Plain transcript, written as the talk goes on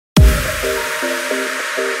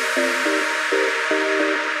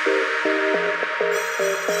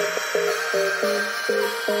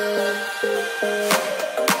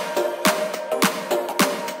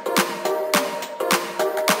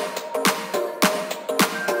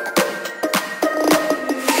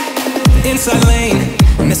Inside lane,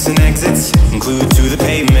 missing exits, glued to the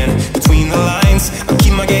pavement. Between the lines, I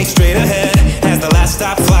keep my gaze straight ahead as the last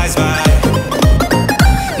stop flies by.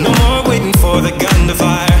 No more waiting for the gun to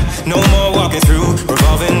fire, no more walking through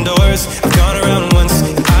revolving doors. I've gone around once,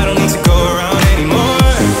 I don't need to go around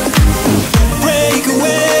anymore. Break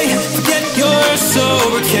away, forget your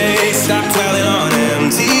sober case. Stop dwelling on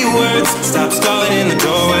empty words, stop stalling in the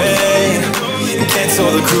doorway. Cancel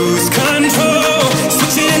the cruise control,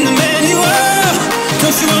 switch it in the manual.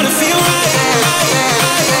 Don't you wanna feel right?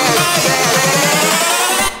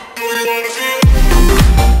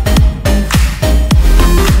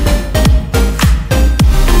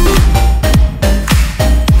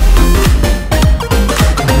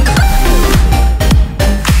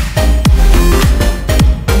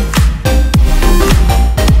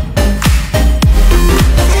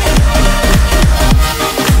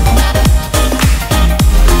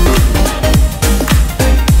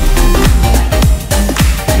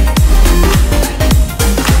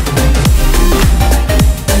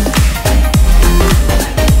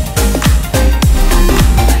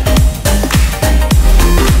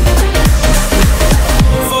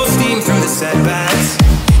 Setbacks,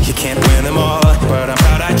 you can't win them all, but I'm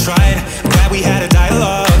proud I tried. I'm glad we had a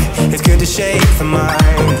dialogue, it's good to shape the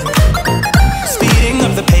mind. Speeding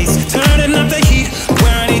up the pace, turning up the heat,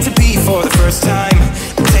 where I need to be for the first time.